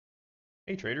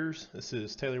Hey traders, this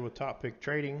is Taylor with Top Pick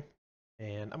Trading,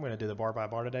 and I'm going to do the bar by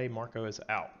bar today. Marco is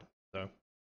out, so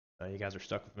you guys are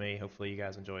stuck with me. Hopefully you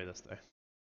guys enjoy this day.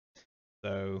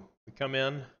 So we come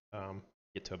in,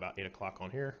 get to about 8 o'clock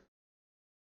on here.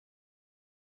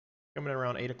 Coming in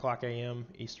around 8 o'clock a.m.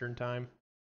 Eastern time,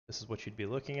 this is what you'd be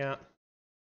looking at.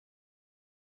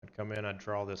 I'd come in, I'd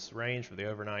draw this range for the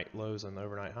overnight lows and the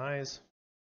overnight highs.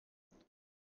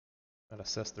 I'd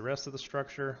assess the rest of the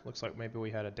structure. Looks like maybe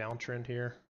we had a downtrend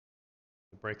here,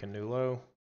 break a new low,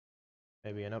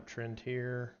 maybe an uptrend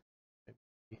here.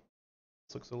 Maybe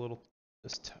this looks a little,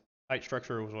 this tight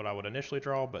structure was what I would initially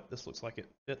draw, but this looks like it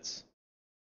fits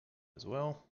as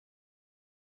well.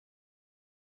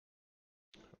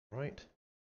 Right.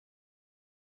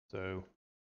 So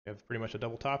we have pretty much a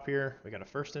double top here. We got a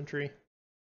first entry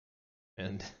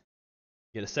and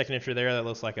get a second entry there that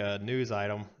looks like a news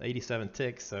item, 87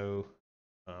 ticks, so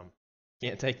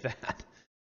can't take that.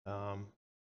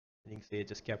 You can see it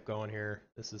just kept going here.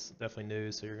 This is definitely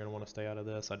news, so you're going to want to stay out of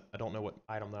this. I don't know what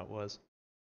item that was.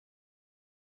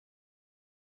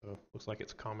 So looks like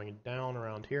it's calming down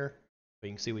around here. But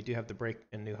you can see we do have the break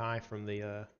and new high from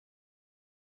the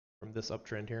from this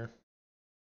uptrend here.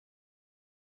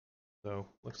 So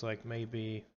looks like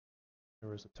maybe there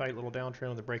was a tight little downtrend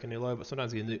with the break and new low, but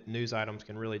sometimes the news items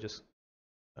can really just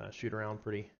shoot around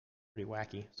pretty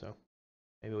wacky. So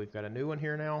maybe we've got a new one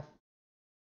here now.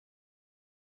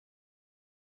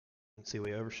 You can see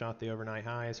we overshot the overnight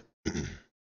highs.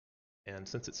 And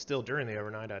since it's still during the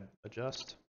overnight, I'd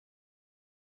adjust.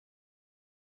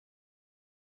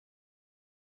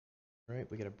 All right,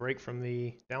 we get a break from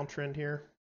the downtrend here.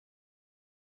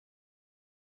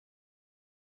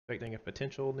 Expecting a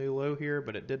potential new low here,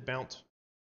 but it did bounce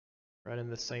right in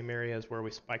the same area as where we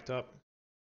spiked up.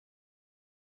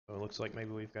 So it looks like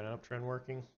maybe we've got an uptrend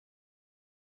working.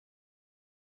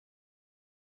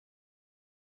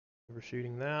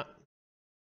 Overshooting that.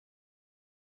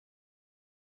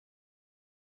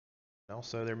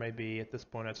 Also, there may be, at this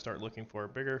point, I'd start looking for a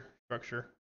bigger structure.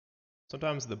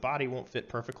 Sometimes the body won't fit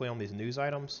perfectly on these news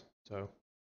items, so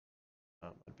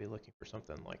I'd be looking for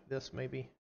something like this maybe.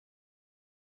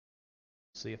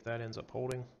 See if that ends up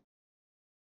holding.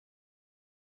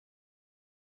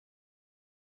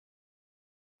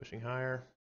 Pushing higher.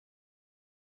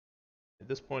 At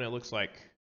this point, it looks like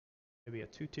maybe a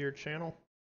two-tiered channel.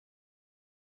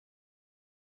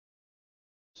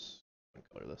 Let's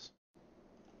color this.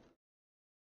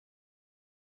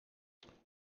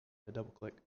 A double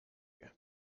click. Yeah.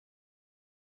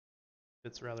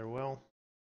 Fits rather well.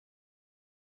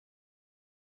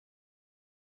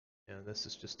 And this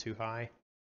is just too high.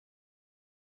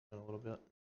 A little bit.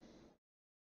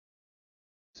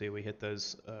 See, we hit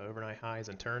those overnight highs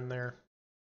and turn there.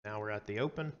 Now we're at the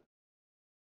open.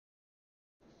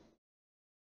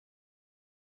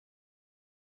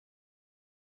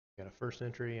 Got a first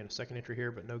entry and a second entry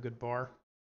here, but no good bar.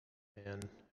 And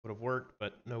would have worked,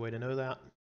 but no way to know that.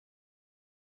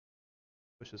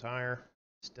 Pushes higher.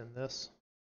 Extend this.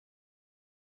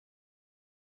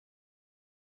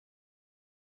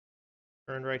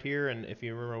 Turned right here, and if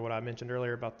you remember what I mentioned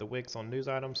earlier about the wicks on news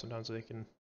items, sometimes they can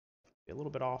be a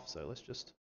little bit off, so let's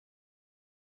just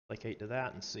placate to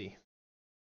that and see.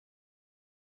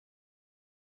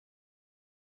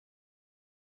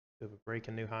 We have a break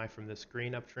and new high from this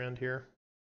green uptrend here.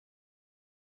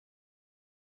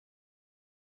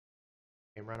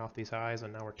 Came right off these highs,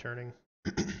 and now we're turning.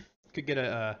 Could get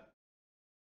a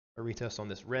retest on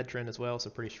this red trend as well. It's a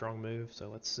pretty strong move, so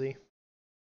let's see.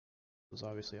 This is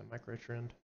obviously a micro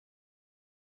trend.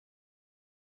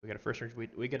 We got a first entry.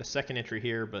 We get a second entry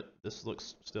here, but this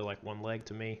looks still like one leg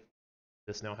to me.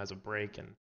 This now has a break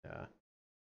and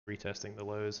retesting the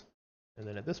lows. And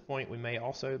then at this point, we may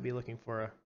also be looking for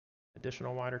a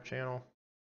additional wider channel.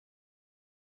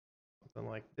 Something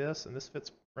like this, and this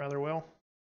fits rather well.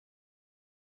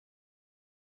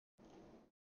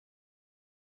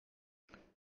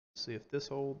 See if this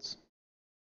holds.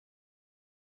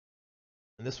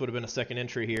 And this would have been a second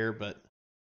entry here, but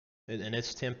and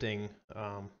it's tempting.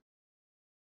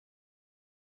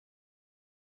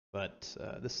 But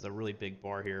this is a really big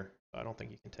bar here. So I don't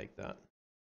think you can take that.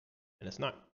 And it's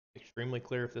not extremely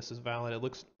clear if this is valid. It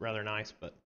looks rather nice,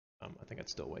 but I think I'd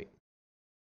still wait.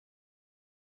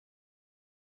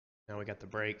 Now we got the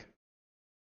break.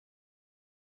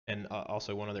 And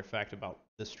also one other fact about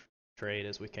this trade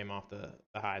is we came off the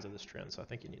highs of this trend, so I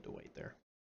think you need to wait there.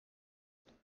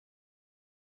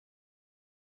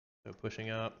 So pushing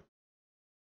up,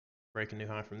 break a new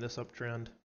high from this uptrend.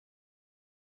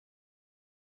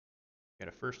 Got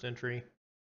a first entry,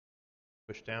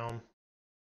 push down,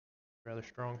 rather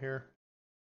strong here.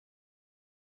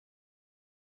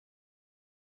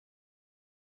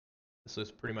 This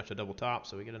is pretty much a double top,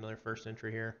 so we get another first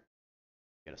entry here.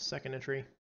 Get a second entry.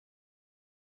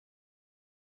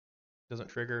 Doesn't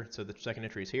trigger, so the second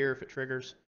entry is here if it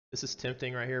triggers. This is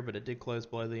tempting right here, but it did close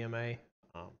below the EMA,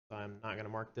 so I'm not going to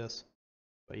mark this.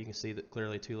 But you can see that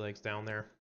clearly 2 legs down there.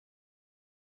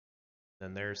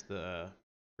 Then there's the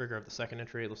trigger of the second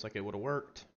entry. It looks like it would have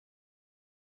worked.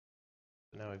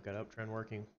 So now we've got uptrend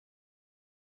working.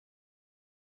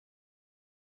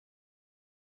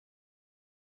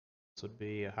 This would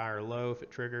be a higher low if it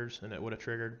triggers, and it would have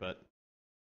triggered, but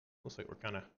looks like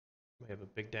we have a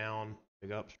big down,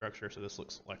 big up structure, so this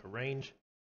looks like a range.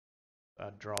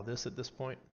 I'd draw this at this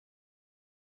point.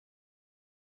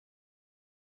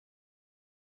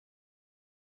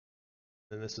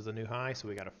 Then this is a new high, so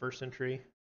we got a first entry. And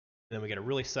then we get a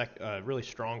really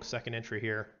strong second entry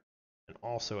here, and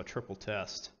also a triple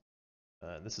test.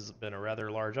 This has been a rather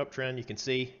large uptrend. You can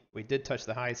see we did touch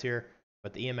the highs here,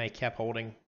 but the EMA kept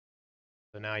holding.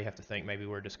 So now you have to think maybe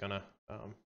we're just gonna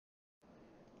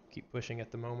keep pushing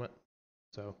at the moment.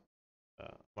 So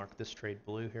mark this trade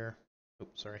blue here.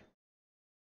 Oops, sorry.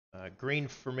 Green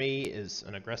for me is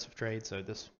an aggressive trade, so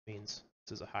this means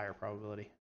this is a higher probability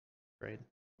trade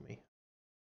for me.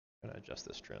 I'm gonna adjust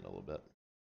this trend a little bit.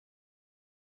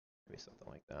 Maybe something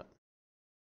like that.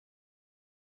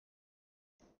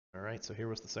 All right, so here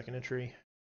was the second entry.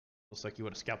 Looks like you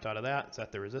would have scalped out of that. It's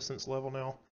at the resistance level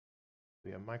now.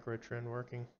 We have micro trend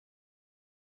working.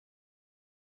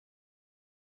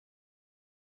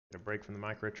 Get a break from the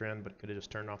micro trend, but could have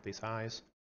just turned off these highs.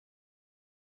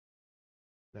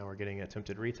 Now we're getting an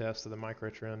attempted retest of the micro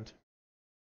trend.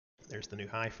 There's the new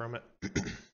high from it.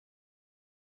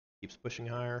 Keeps pushing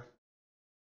higher.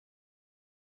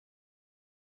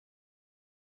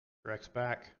 Corrects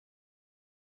back.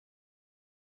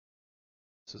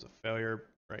 This is a failure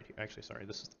right here. Actually, sorry,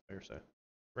 this is the failure, so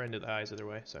right into the highs either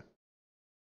way. So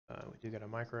we do get a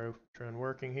micro trend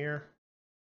working here.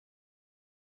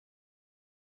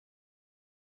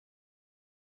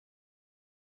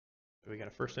 So we got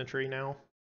a first entry now,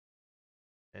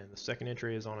 and the second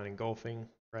entry is on an engulfing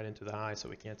right into the high, so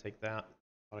we can't take that.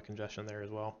 A lot of congestion there as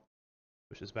well.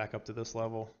 Pushes back up to this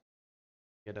level.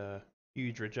 Get a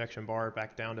huge rejection bar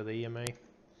back down to the EMA.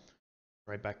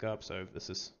 Right back up, so this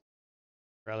is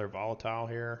rather volatile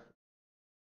here.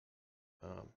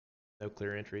 No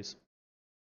clear entries.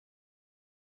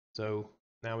 So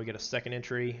now we get a second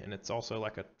entry, and it's also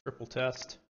like a triple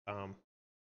test.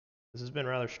 This has been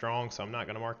rather strong, so I'm not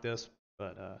going to mark this,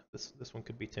 but this one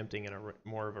could be tempting in a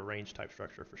more of a range type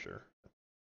structure for sure.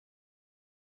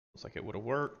 Looks like it would have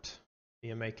worked.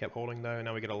 EMA kept holding though.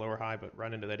 Now we get a lower high, but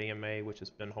right into that EMA, which has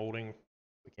been holding.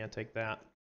 We can't take that.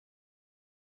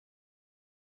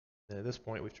 And at this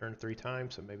point, we've turned 3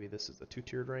 times, so maybe this is the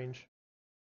 2-tiered range.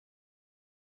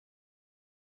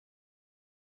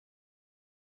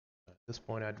 At this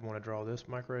point, I'd want to draw this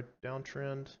micro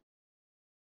downtrend.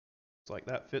 It's like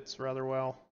that fits rather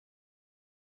well.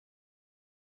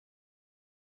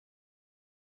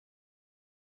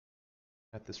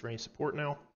 At this range support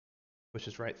now,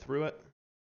 pushes right through it.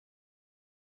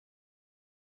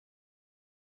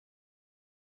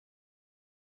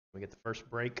 We get the first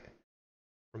break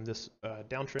from this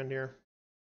downtrend here.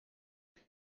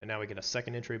 And now we get a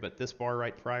second entry, but this bar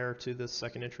right prior to this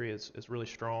second entry is really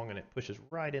strong, and it pushes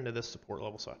right into this support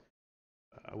level. So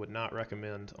I would not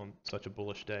recommend on such a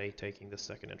bullish day taking this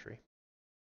second entry.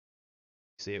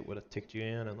 See, it would have ticked you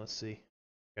in, and let's see.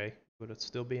 Okay, would it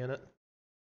still be in it?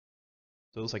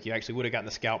 So it looks like you actually would have gotten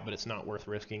the scalp, but it's not worth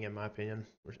risking in my opinion.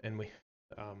 And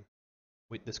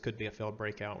this could be a failed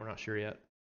breakout. We're not sure yet.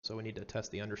 So we need to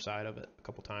test the underside of it a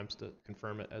couple times to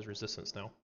confirm it as resistance now.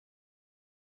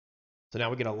 So now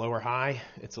we get a lower high.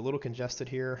 It's a little congested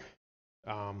here.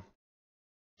 And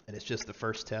it's just the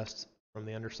first test from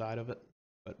the underside of it.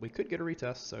 But we could get a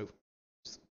retest, so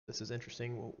this is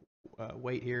interesting. We'll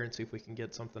wait here and see if we can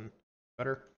get something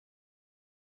better.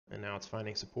 And now it's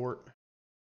finding support.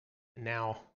 And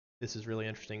now this is really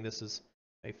interesting. This is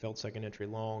a failed second entry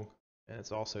long, and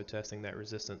it's also testing that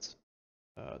resistance,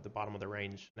 the bottom of the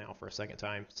range now for a second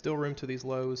time. Still room to these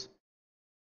lows.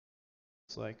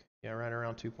 It's like, yeah, right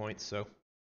around 2 points. So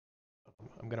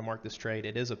I'm going to mark this trade.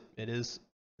 It is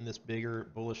in this bigger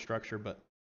bullish structure, but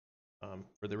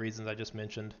for the reasons I just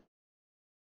mentioned,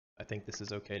 I think this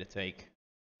is okay to take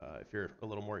if you're a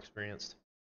little more experienced.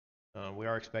 We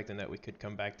are expecting that we could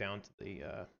come back down to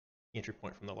the entry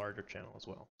point from the larger channel as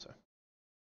well. So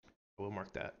we'll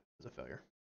mark that as a failure.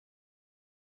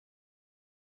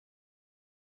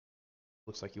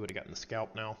 Looks like you would have gotten the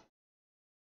scalp now.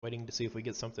 Waiting to see if we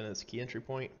get something as a key entry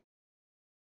point.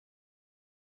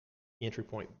 The entry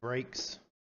point breaks.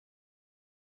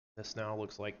 This now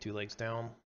looks like 2 legs down.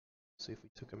 See if we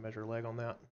took a measure leg on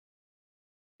that.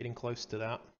 Getting close to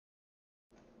that.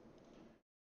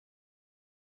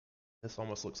 This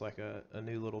almost looks like a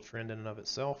new little trend in and of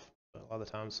itself, but a lot of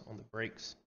the times on the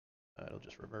breaks, it'll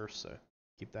just reverse, so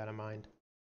keep that in mind.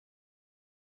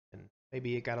 And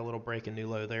maybe it got a little break and new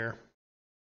low there.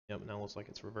 Yep, now it looks like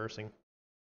it's reversing. You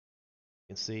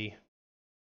can see it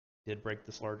did break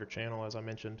this larger channel, as I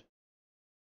mentioned.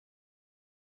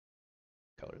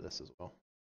 Color this as well,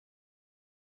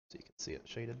 so you can see it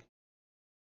shaded.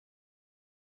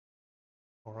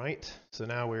 All right, so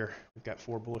now we've got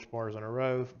 4 bullish bars in a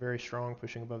row, very strong,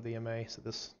 pushing above the EMA. So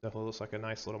this definitely looks like a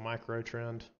nice little micro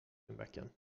trend. Come back in.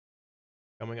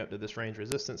 Coming up to this range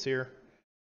resistance here.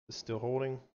 It's still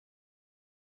holding.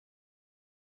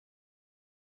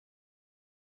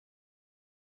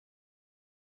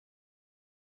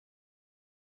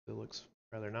 It looks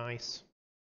rather nice.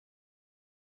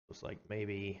 Looks like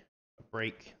maybe a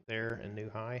break there and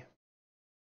new high.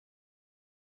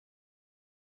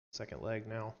 Second leg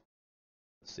now.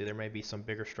 Let's see, there may be some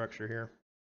bigger structure here.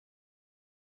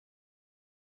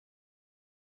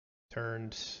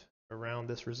 Turned around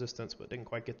this resistance, but didn't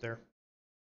quite get there.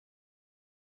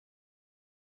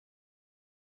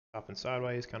 Popping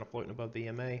sideways, kind of floating above the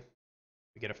EMA.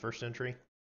 We get a first entry.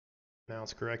 Now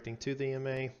it's correcting to the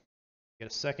EMA. Get a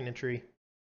second entry,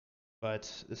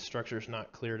 but this structure is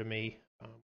not clear to me.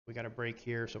 We got a break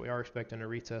here, so we are expecting a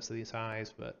retest of these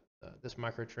highs, but this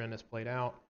micro trend has played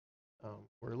out.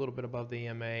 We're a little bit above the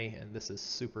EMA, and this is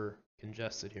super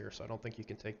congested here, so I don't think you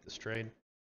can take this trade.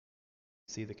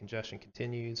 See, the congestion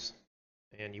continues,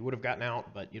 and you would have gotten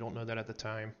out, but you don't know that at the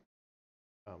time.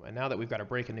 And now that we've got a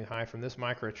break, a new high from this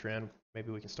micro trend,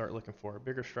 maybe we can start looking for a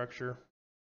bigger structure.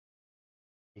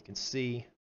 You can see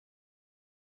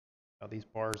how these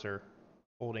bars are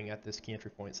holding at this key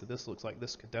entry point, so this looks like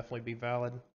this could definitely be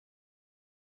valid.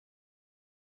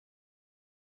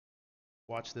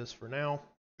 Watch this for now.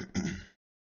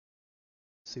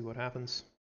 See what happens.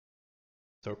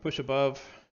 So push above,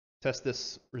 test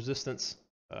this resistance,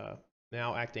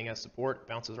 now acting as support,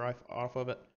 bounces right off of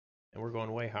it, and we're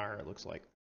going way higher, it looks like.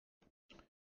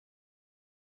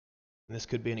 And this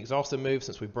could be an exhaustive move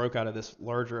since we broke out of this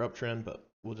larger uptrend, but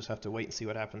we'll just have to wait and see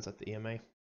what happens at the EMA.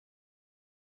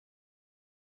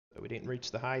 So we didn't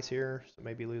reach the highs here, so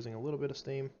maybe losing a little bit of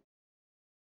steam.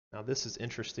 Now this is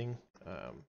interesting.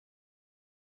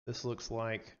 This looks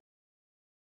like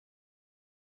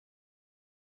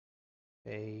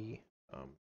a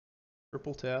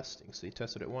triple test. You can see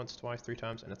tested it once, twice, 3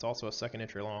 times, and it's also a second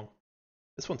entry long.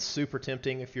 This one's super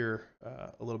tempting if you're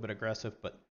a little bit aggressive,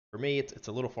 but for me, it's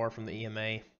a little far from the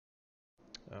EMA,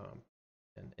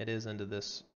 and it is into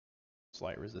this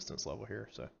slight resistance level here.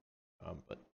 So,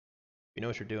 but if you know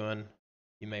what you're doing,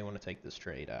 you may want to take this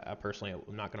trade. I personally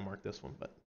am not going to mark this one,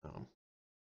 but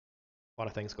a lot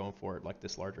of things going for it, like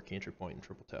this larger key entry point and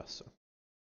triple test. So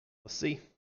let's see.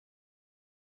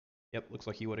 Yep, looks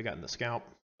like you would have gotten the scalp,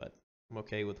 but I'm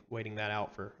okay with waiting that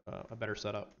out for a better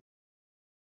setup.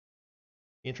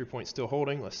 Entry point still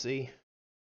holding. Let's see.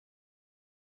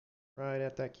 Right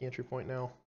at that key entry point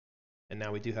now. And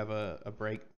now we do have a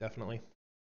break, definitely.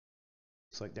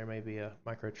 Looks like there may be a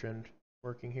micro trend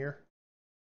working here.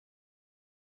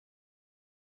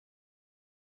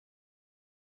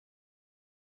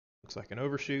 Looks like an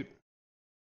overshoot.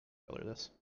 Color this.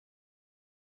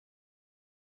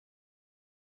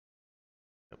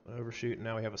 Yep, an overshoot. And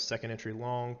now we have a second entry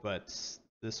long, but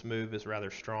this move is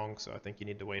rather strong, so I think you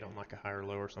need to wait on like a higher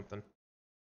low or something.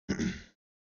 It's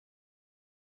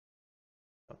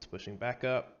pushing back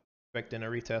up. Expecting a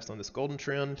retest on this golden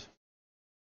trend.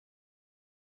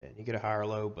 And you get a higher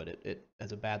low, but it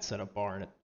has a bad setup bar, and it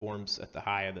forms at the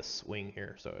high of the swing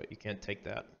here, so you can't take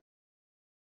that.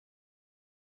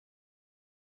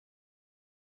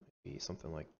 Maybe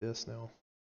something like this now.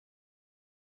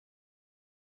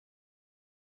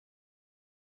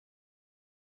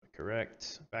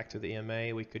 Correct. Back to the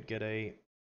EMA, we could get a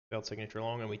failed signature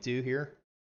long, and we do here.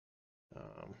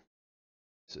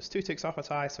 So it's 2 ticks off its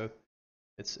high, so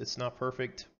it's not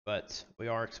perfect, but we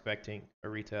are expecting a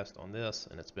retest on this,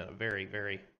 and it's been a very,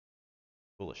 very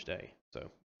bullish day. So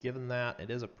given that,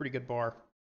 it is a pretty good bar.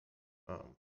 I'm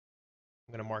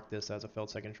going to mark this as a failed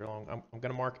second entry long. I'm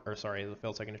going to mark, or sorry, the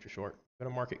failed second entry short. I'm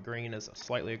going to mark it green as a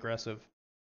slightly aggressive.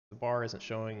 The bar isn't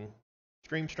showing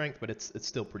extreme strength, but it's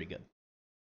still pretty good.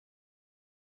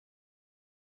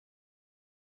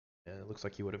 And it looks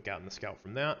like you would have gotten the scalp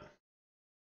from that.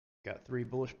 Got 3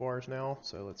 bullish bars now,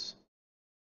 so let's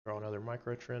draw another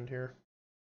micro trend here.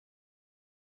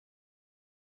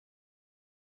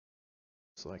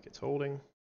 Looks like it's holding.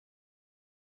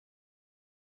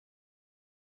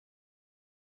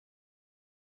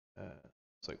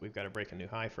 Looks like we've got to break a new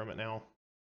high from it now.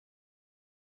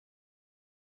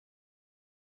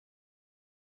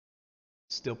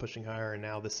 Still pushing higher, and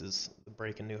now this is the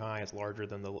break and new high is larger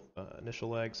than the initial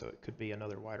leg, so it could be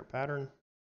another wider pattern.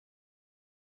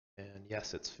 And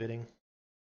yes, it's fitting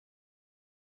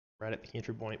right at the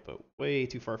entry point, but way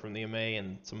too far from the EMA,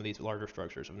 and some of these larger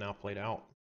structures have now played out.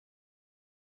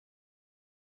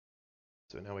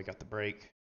 So now we got the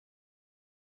break.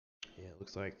 Yeah, it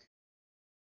looks like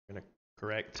we're going to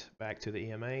correct back to the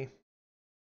EMA. 1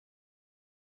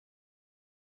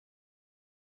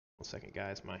 second,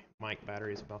 guys. My mic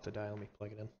battery is about to die. Let me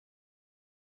plug it in.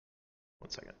 1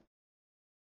 second.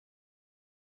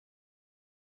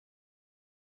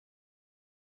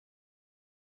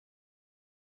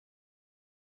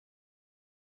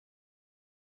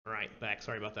 All right, back.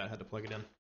 Sorry about that. I had to plug it in.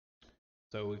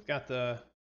 So we've got the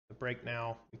break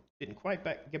now. We didn't quite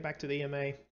get back to the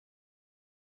EMA.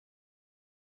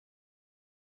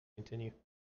 Continue.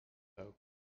 So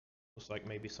looks like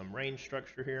maybe some range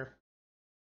structure here.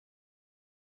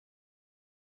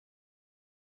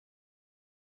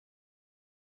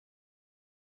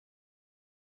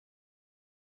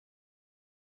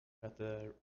 At the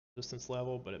resistance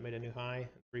level, but it made a new high.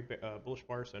 3 bullish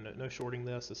bars, so no shorting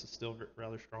this. This is still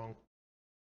rather strong.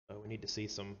 So we need to see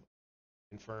some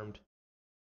confirmed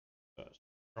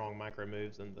strong micro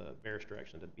moves in the bearish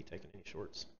direction to be taking any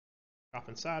shorts.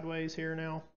 Dropping sideways here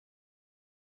now.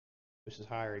 Pushes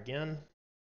higher again.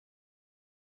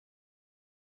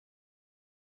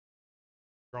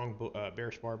 Strong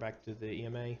bearish bar back to the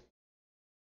EMA.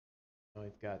 Now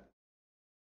we've got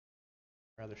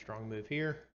a rather strong move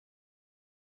here.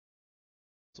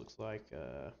 This looks like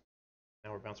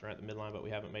now we're bouncing around the midline, but we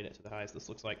haven't made it to the highs. This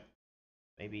looks like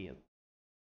maybe a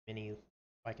mini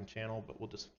spike and channel, but we'll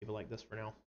just keep it like this for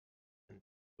now. And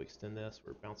if we extend this,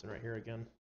 we're bouncing right here again.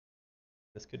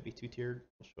 This could be two-tiered.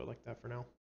 We'll show it like that for now.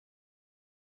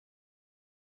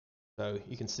 So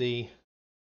you can see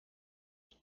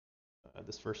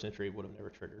this first entry would have never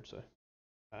triggered. So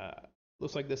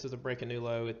looks like this is a break a new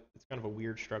low. It's kind of a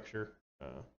weird structure.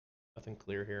 Nothing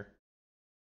clear here.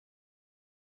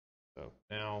 So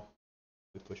now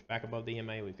we push back above the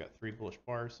EMA. We've got 3 bullish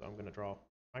bars. So I'm going to draw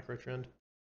micro trend.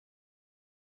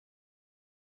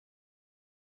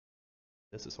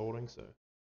 This is holding, so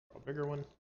draw a bigger one.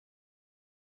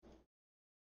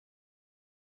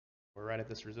 We're right at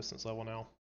this resistance level now.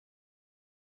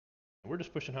 And we're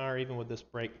just pushing higher even with this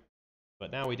break.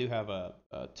 But now we do have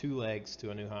 2 legs to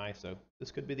a new high, so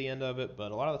this could be the end of it.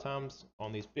 But a lot of the times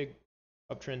on these big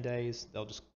uptrend days,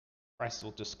 prices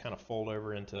will just kind of fold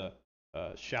over into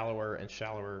shallower and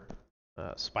shallower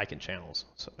spike in channels,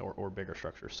 so, or bigger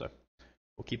structures. So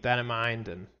we'll keep that in mind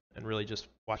and really just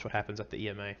watch what happens at the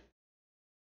EMA.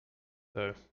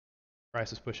 So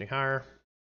price is pushing higher.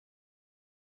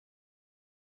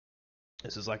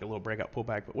 This is like a little breakout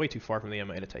pullback, but way too far from the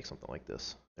EMA to take something like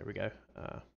this. There we go.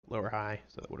 Lower high,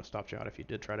 so that would have stopped you out if you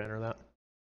did try to enter that.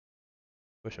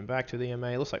 Pushing back to the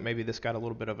EMA. Looks like maybe this got a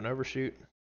little bit of an overshoot.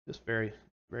 Just very,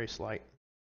 very slight.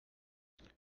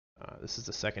 This is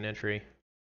the second entry.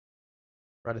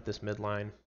 Right at this midline.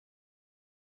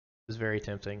 This is very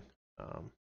tempting.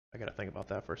 I got to think about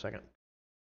that for a second.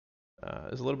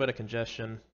 There's a little bit of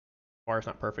congestion. Bar is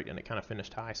not perfect, and it kind of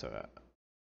finished high, so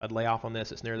I'd lay off on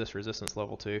this. It's near this resistance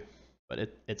level too, but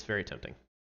it's very tempting.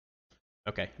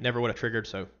 Okay, never would have triggered,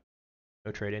 so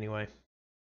no trade anyway.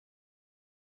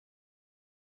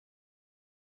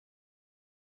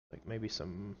 Like maybe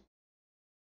some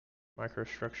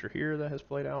microstructure here that has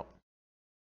played out.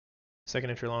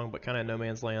 Second entry long, but kind of no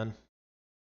man's land.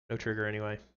 No trigger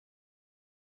anyway.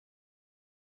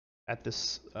 At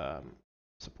this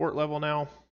support level now.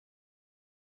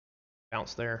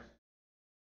 Bounce there.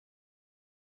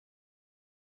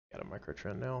 Got a micro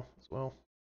trend now as well.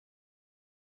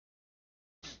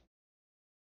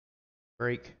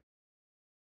 Break.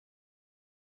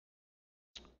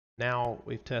 Now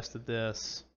we've tested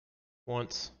this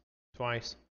once,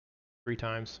 twice, 3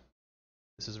 times.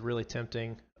 This is really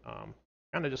tempting.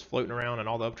 Kind of just floating around, and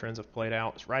all the uptrends have played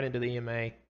out. It's right into the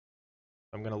EMA.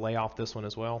 I'm going to lay off this one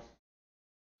as well.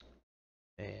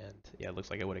 And yeah, it looks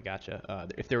like it would have got you.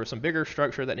 If there was some bigger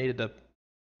structure that needed to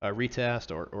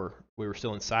retest, or we were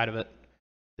still inside of it,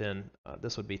 then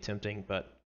this would be tempting.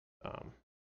 But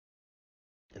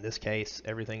in this case,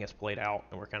 everything has played out,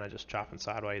 and we're kind of just chopping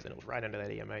sideways, and it was right into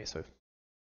that EMA. So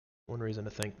one reason to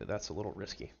think that that's a little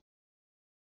risky.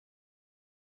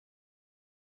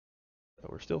 So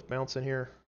we're still bouncing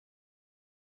here.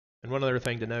 And one other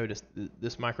thing to note is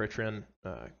this micro trend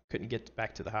couldn't get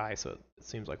back to the high, so it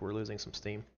seems like we're losing some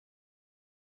steam.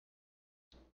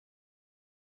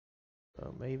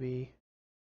 So maybe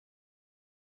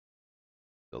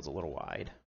Feels a little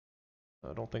wide.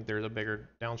 I don't think there's a bigger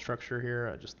down structure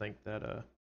here. I just think that I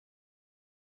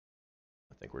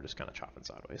think we're just kind of chopping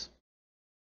sideways.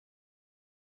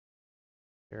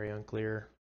 Very unclear.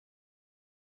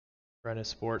 Right in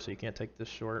support, so you can't take this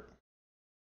short.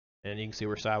 And you can see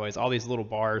we're sideways. All these little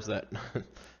bars that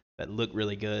that look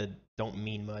really good don't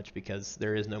mean much because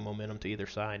there is no momentum to either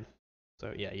side.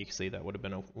 So yeah, you can see that would have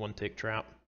been a one tick trap.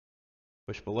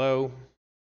 Push below.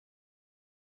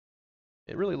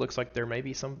 It really looks like there may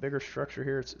be some bigger structure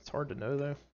here. It's hard to know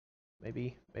though.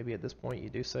 Maybe at this point you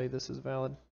do say this is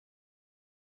valid.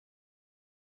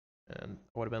 And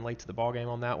I would have been late to the ball game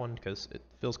on that one because it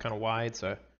feels kind of wide.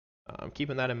 So I'm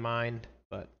keeping that in mind,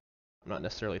 but I'm not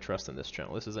necessarily trusting this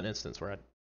channel. This is an instance where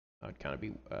I'd kind of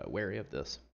be wary of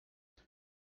this.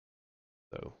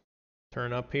 So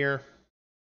turn up here.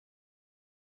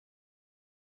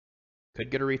 Could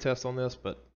get a retest on this,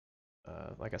 but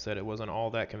like I said, it wasn't all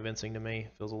that convincing to me.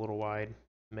 Feels a little wide.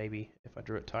 Maybe if I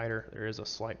drew it tighter, there is a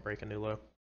slight break in new low.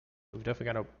 We've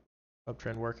definitely got a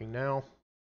uptrend working now.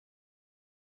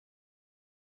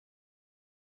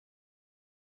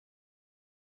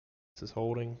 This is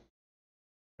holding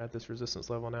at this resistance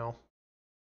level now.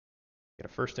 Get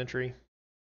a first entry,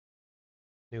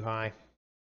 new high.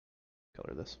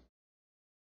 Color this.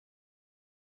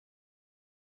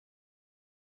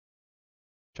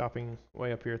 Chopping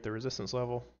way up here at the resistance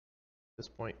level. At this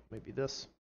point, maybe this.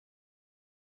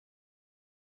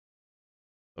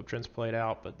 Uptrend's played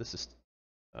out, but this is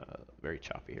very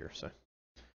choppy here, so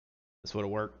this would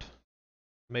have worked.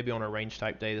 Maybe on a range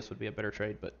type day, this would be a better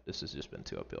trade, but this has just been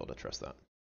too uphill to trust that.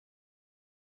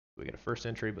 We get a first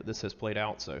entry, but this has played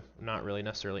out, so I'm not really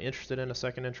necessarily interested in a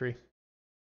second entry.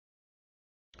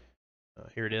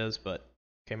 Here it is, but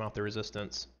came out the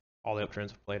resistance. All the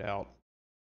uptrends have played out,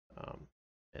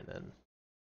 and then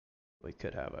we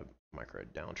could have a micro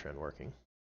downtrend working.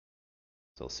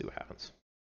 So let's see what happens.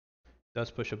 It does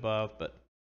push above, but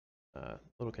a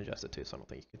little congested too, so I don't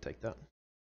think you can take that.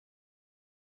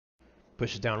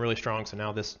 Pushes down really strong, so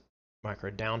now this micro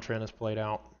downtrend has played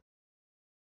out.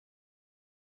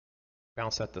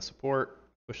 Bounce at the support,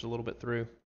 pushed a little bit through.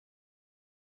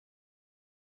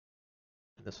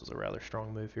 And this was a rather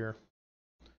strong move here.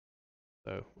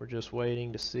 So we're just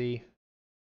waiting to see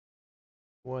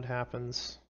what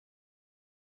happens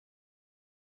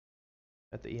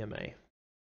at the EMA.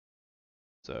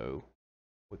 So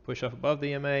we push up above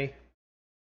the EMA.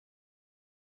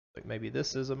 Like maybe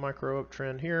this is a micro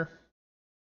uptrend here.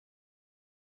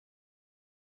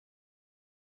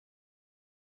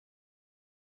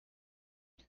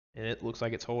 And it looks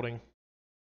like it's holding.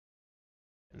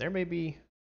 And there may be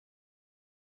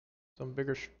some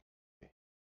bigger, at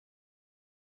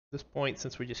this point,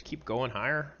 since we just keep going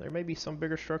higher, there may be some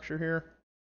bigger structure here.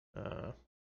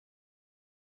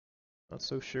 Not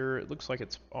so sure. It looks like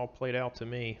it's all played out to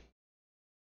me.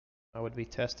 I would be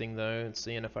testing though and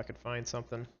seeing if I could find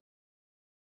something.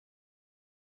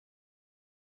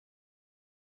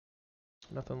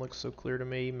 Nothing looks so clear to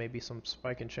me. Maybe some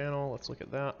spike in channel. Let's look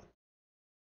at that.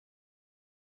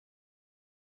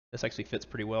 This actually fits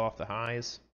pretty well off the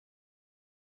highs.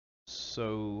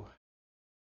 So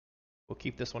we'll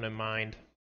keep this one in mind.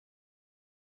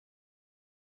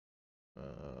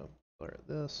 Color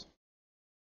this.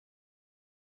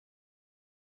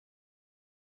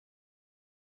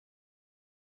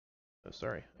 Oh,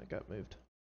 sorry, I got moved.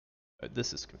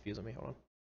 This is confusing me. Hold on.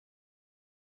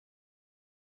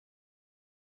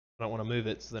 I don't want to move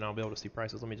it, so then I'll be able to see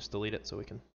prices. Let me just delete it so we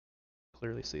can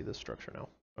clearly see this structure now.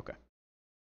 Okay.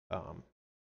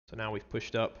 So now we've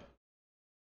pushed up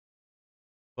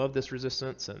above this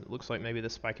resistance, and it looks like maybe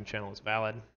this spike in channel is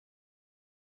valid.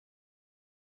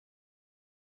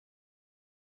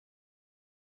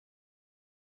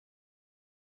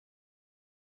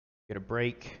 Get a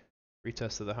break,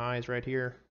 retest of the highs right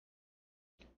here.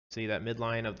 See that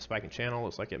midline of the spike in channel,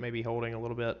 looks like it may be holding a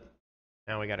little bit.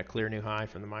 Now we got a clear new high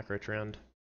from the micro trend,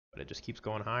 but it just keeps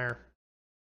going higher.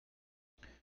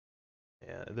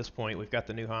 And at this point, we've got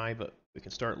the new high, but we can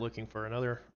start looking for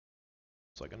another.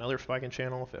 It's like another spike in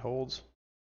channel if it holds.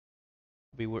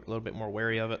 Be a little bit more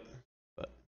wary of it,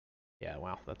 but yeah,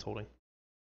 wow, that's holding.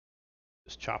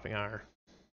 Just chopping higher.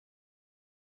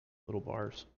 Little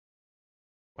bars.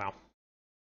 Wow.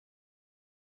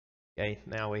 Okay,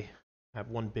 now we have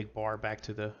one big bar back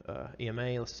to the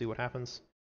EMA. Let's see what happens.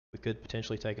 We could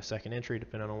potentially take a second entry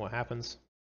depending on what happens.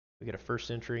 We get a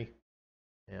first entry,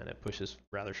 and it pushes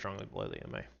rather strongly below the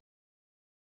EMA.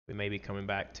 We may be coming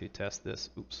back to test this.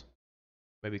 Oops.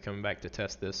 Maybe coming back to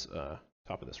test this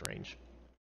top of this range.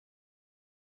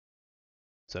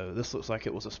 So this looks like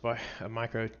it was a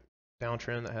micro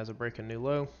downtrend that has a break in new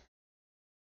low.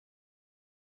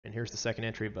 And here's the second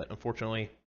entry, but unfortunately,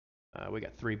 we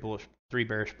got three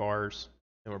bearish bars,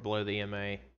 and we're below the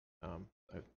EMA. So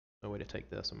no way to take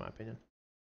this, in my opinion.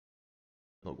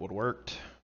 Look what worked.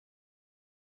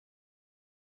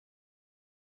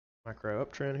 Micro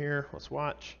uptrend here. Let's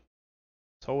watch.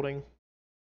 It's holding.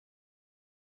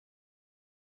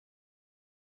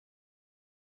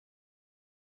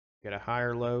 Got a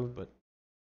higher low, but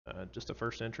just a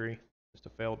first entry, just a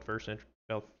failed first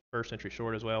entry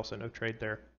short as well, so no trade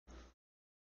there.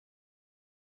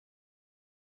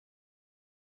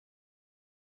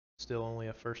 Still only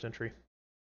a first entry.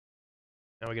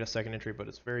 Now we get a second entry, but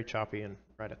it's very choppy and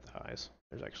right at the highs.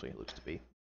 There's actually, it looks to be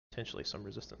potentially some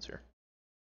resistance here.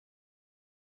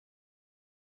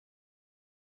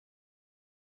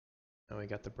 Now we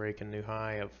got the break and new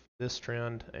high of this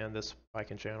trend and this spike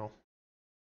and channel.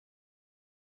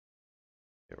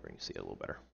 Here we can see it a little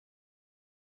better.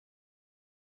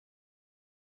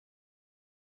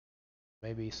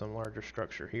 Maybe some larger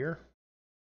structure here.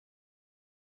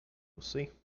 We'll see.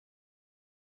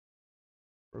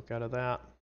 Broke out of that.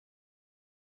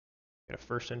 Got a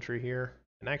first entry here.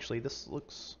 And actually this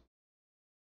looks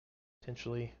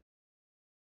potentially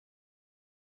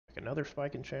like another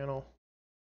spike and channel.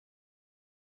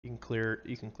 You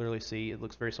can clearly see it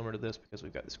looks very similar to this because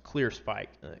we've got this clear spike.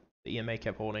 The EMA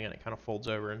kept holding and it kind of folds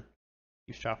over and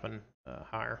keeps chopping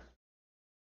higher.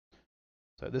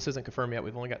 So this isn't confirmed yet.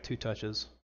 We've only got 2 touches,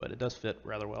 but it does fit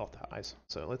rather well at the highs.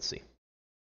 So let's see.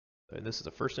 So this is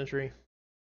a first entry.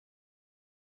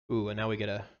 Ooh, and now we get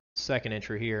a second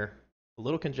entry here. A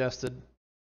little congested,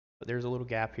 but there's a little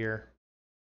gap here.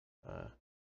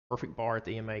 Perfect bar at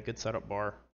the EMA, good setup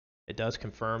bar. It does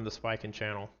confirm the spike in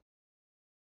channel.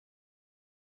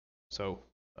 So,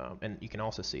 and you can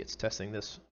also see it's testing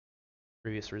this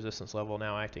previous resistance level,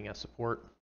 now acting as support.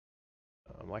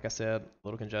 Like I said, a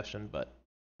little congestion, but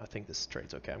I think this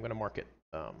trade's okay. I'm going to mark it.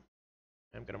 I'm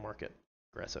going to mark it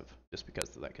aggressive just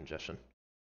because of that congestion.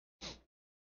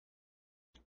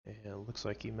 And it looks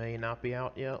like you may not be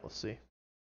out yet. Let's see.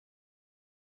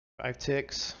 5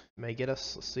 ticks may get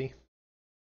us. Let's see.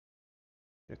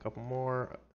 Get a couple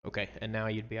more. Okay, and now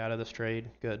you'd be out of this trade.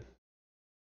 Good.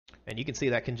 And you can see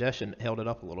that congestion held it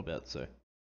up a little bit, so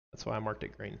that's why I marked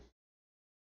it green.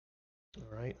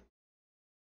 All right.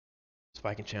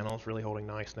 Spike and channel is really holding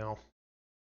nice now.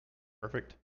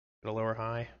 Perfect. Got a lower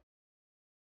high.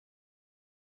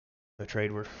 No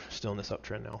trade. We're still in this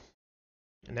uptrend now.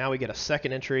 And now we get a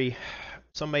second entry.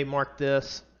 Some may mark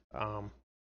this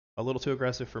a little too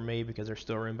aggressive for me because there's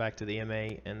still room back to the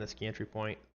EMA and this key entry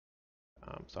point.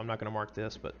 So I'm not going to mark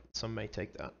this, but some may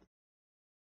take that.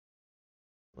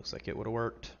 Looks like it would have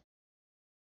worked.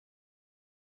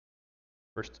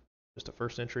 Just a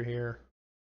first entry here.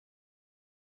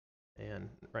 And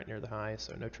right near the high,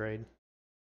 so no trade.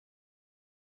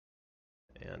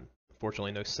 And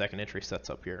unfortunately, no second entry sets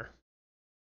up here.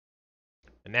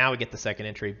 And now we get the second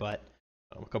entry, but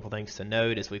a couple things to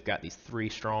note is we've got these 3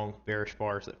 strong bearish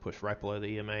bars that push right below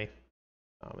the EMA.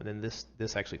 And then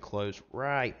this actually closed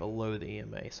right below the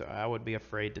EMA, so I would be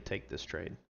afraid to take this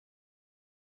trade.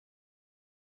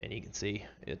 And you can see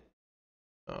it.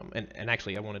 And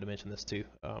actually, I wanted to mention this too.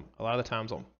 A lot of the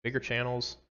times on bigger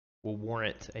channels will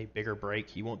warrant a bigger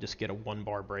break. You won't just get a 1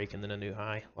 bar break and then a new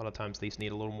high. A lot of times these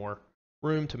need a little more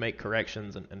room to make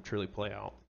corrections and truly play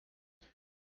out.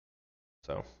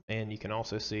 So, and you can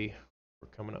also see we're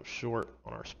coming up short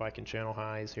on our spike and channel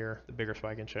highs here, the bigger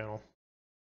spike and channel.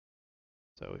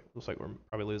 So it looks like we're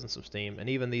probably losing some steam. And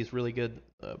even these really good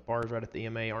bars right at the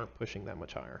EMA aren't pushing that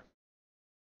much higher.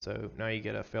 So now you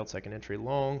get a failed second entry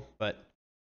long, but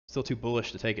still too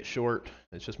bullish to take it short.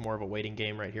 It's just more of a waiting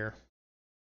game right here.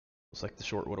 Looks like the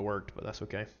short would have worked, but that's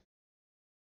okay.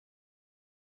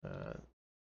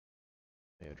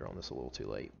 May have drawn this a little too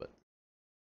late, but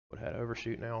would have had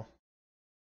overshoot now.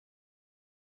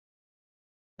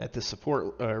 At the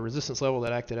support resistance level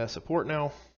that acted as support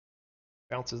now,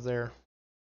 bounces there.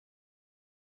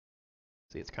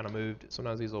 See, it's kind of moved.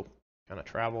 Sometimes these will kind of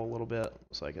travel a little bit.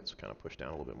 Looks like it's kind of pushed down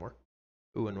a little bit more.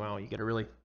 Ooh, and wow, you get a really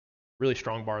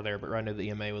strong bar there, but right near the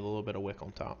EMA with a little bit of wick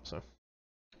on top. So,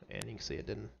 and you can see it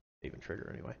didn't even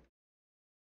trigger anyway.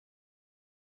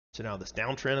 So now this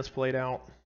downtrend is played out,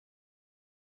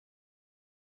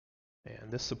 and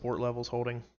this support level is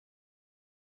holding.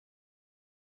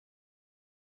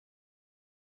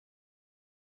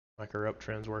 Micro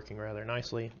uptrend's working rather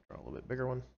nicely. Draw a little bit bigger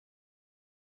one.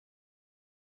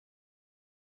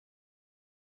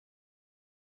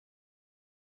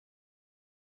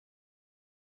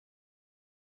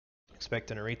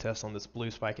 Expecting a retest on this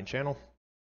blue spike and channel.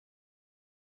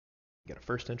 Got a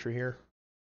first entry here.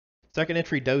 Second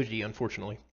entry doji,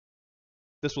 unfortunately.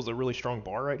 This was a really strong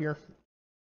bar right here.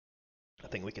 I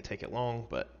think we could take it long,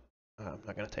 but I'm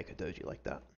not going to take a doji like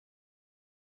that.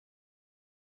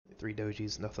 3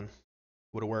 dojis, nothing.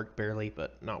 Would have worked barely,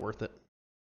 but not worth it.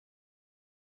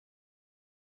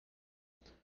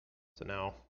 So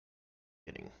now,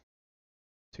 getting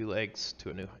 2 legs to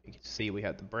a new. You can see we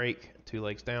had the break, 2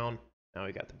 legs down. Now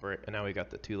we got the break, and now we got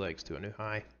the 2 legs to a new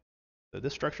high. So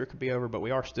this structure could be over, but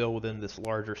we are still within this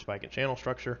larger spike and channel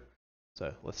structure.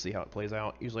 So let's see how it plays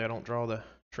out. Usually I don't draw the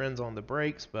trends on the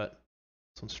breaks, but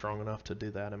this one's strong enough to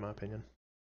do that in my opinion.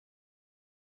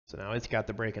 So now it's got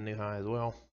the break and new high as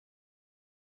well.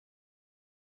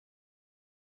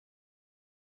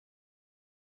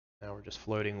 Now we're just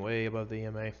floating way above the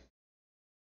EMA.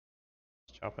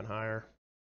 It's chopping higher.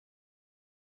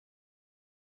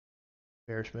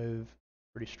 Bearish move,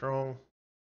 pretty strong.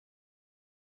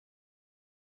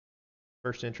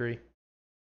 First entry.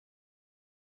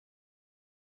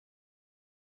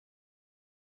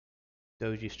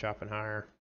 Doji's chopping higher.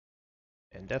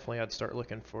 And definitely I'd start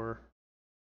looking for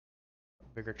a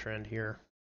bigger trend here.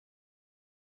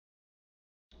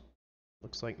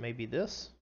 Looks like maybe this.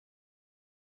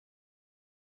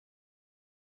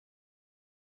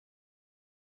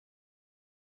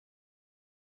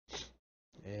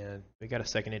 And we got a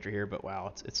second entry here, but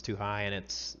wow, it's too high and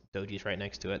it's doji's right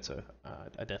next to it, so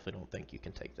I definitely don't think you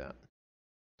can take that.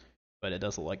 But it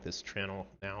does look like this channel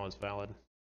now is valid.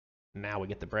 Now we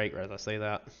get the break, right as I say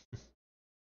that.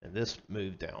 And this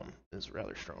move down is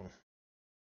rather strong.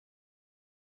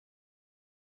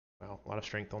 Wow, a lot of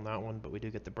strength on that one, but we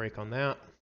do get the break on that.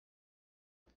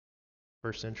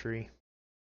 First entry.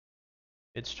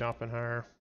 It's chopping higher.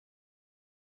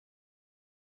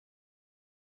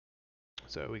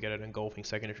 So we get an engulfing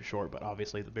second entry short, but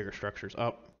obviously the bigger structure's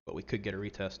up, but we could get a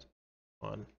retest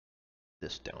on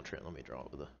this downtrend. Let me draw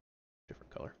it with a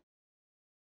different color.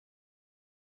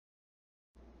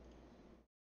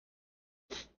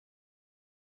 See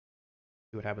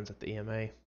what happens at the EMA.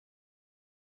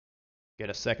 Get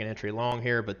a second entry long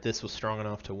here, but this was strong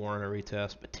enough to warrant a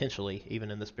retest, potentially,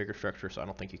 even in this bigger structure, so I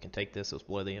don't think you can take this. It was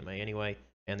below the EMA anyway,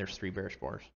 and there's 3 bearish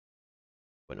bars.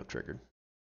 Wouldn't have triggered.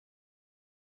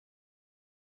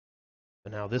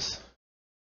 So now this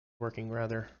working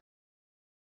rather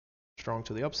strong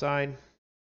to the upside.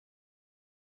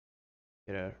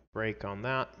 Get a break on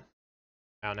that.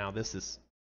 Now this is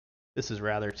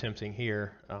rather tempting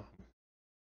here.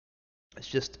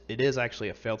 It is actually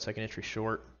a failed second entry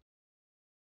short.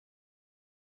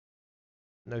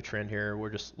 No trend here. We're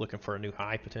just looking for a new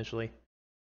high potentially.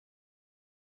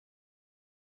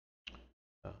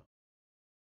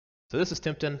 So this is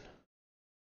tempting.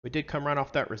 We did come right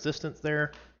off that resistance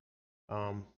there.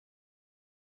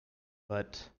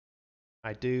 But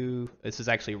this is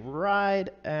actually right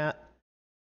at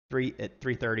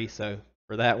 330. So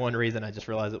for that one reason, I just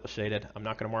realized it was shaded. I'm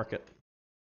not going to mark it.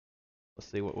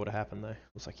 Let's see what would have happened though.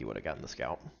 Looks like he would have gotten the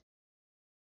scalp.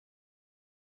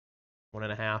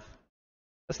 1.5.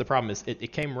 That's the problem, is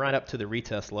it came right up to the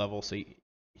retest level, so you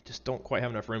just don't quite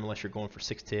have enough room unless you're going for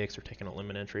 6 ticks or taking a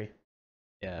limit entry.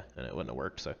 Yeah, and it wouldn't have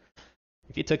worked. So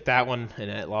if you took that one and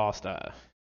it lost,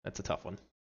 that's a tough one.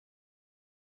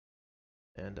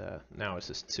 And now it's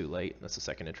just too late. That's the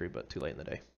second entry, but too late in the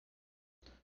day.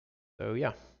 So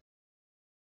yeah.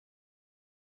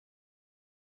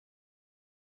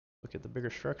 Look at the bigger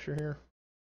structure here.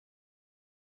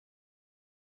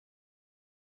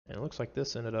 And it looks like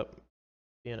this ended up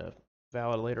being a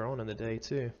valid later on in the day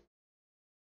too.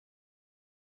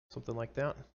 Something like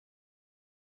that.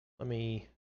 Let me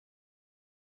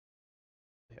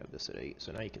have this at 8,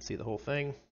 so now you can see the whole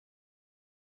thing.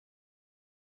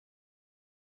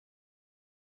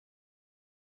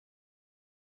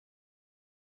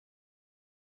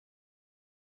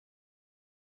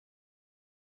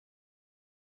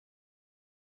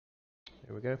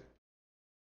 There we go.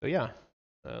 So yeah,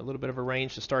 a little bit of a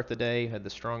range to start the day. Had the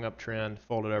strong uptrend,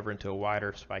 folded over into a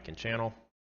wider spike and channel.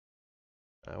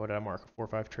 What did I mark? 4 or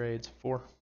 5 trades? 4.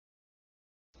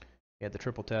 You had the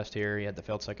triple test here. You had the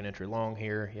failed second entry long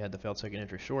here. You had the failed second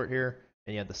entry short here,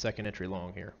 and you had the second entry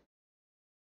long here.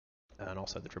 And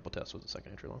also the triple test was the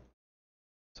second entry long.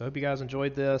 So I hope you guys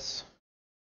enjoyed this.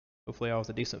 Hopefully I was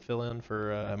a decent fill-in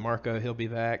for Marco. He'll be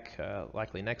back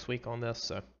likely next week on this.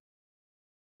 So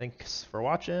thanks for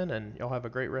watching, and y'all have a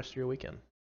great rest of your weekend.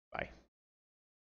 Bye.